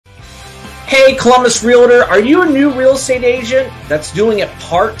Hey, Columbus Realtor, are you a new real estate agent that's doing it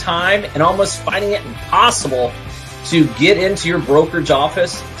part-time and almost finding it impossible to get into your brokerage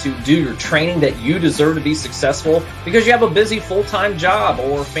office to do your training that you deserve to be successful because you have a busy full-time job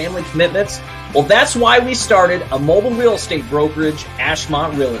or family commitments? Well, that's why we started a mobile real estate brokerage,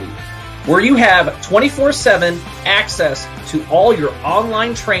 Ashmont Realty, where you have 24/7 access to all your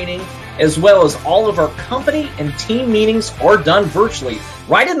online training, as well as all of our company and team meetings are done virtually,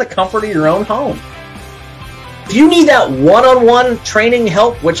 right in the comfort of your own home. If you need that one-on-one training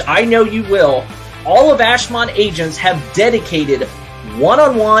help, which I know you will, all of Ashmont agents have dedicated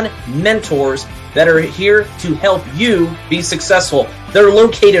one-on-one mentors that are here to help you be successful. They're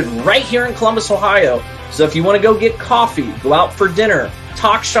located right here in Columbus, Ohio. So if you want to go get coffee, go out for dinner,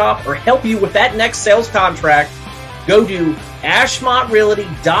 talk shop, or help you with that next sales contract, go to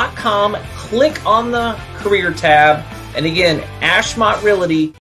ashmontrealty.com, click on the career tab, and again, Ashmont Realty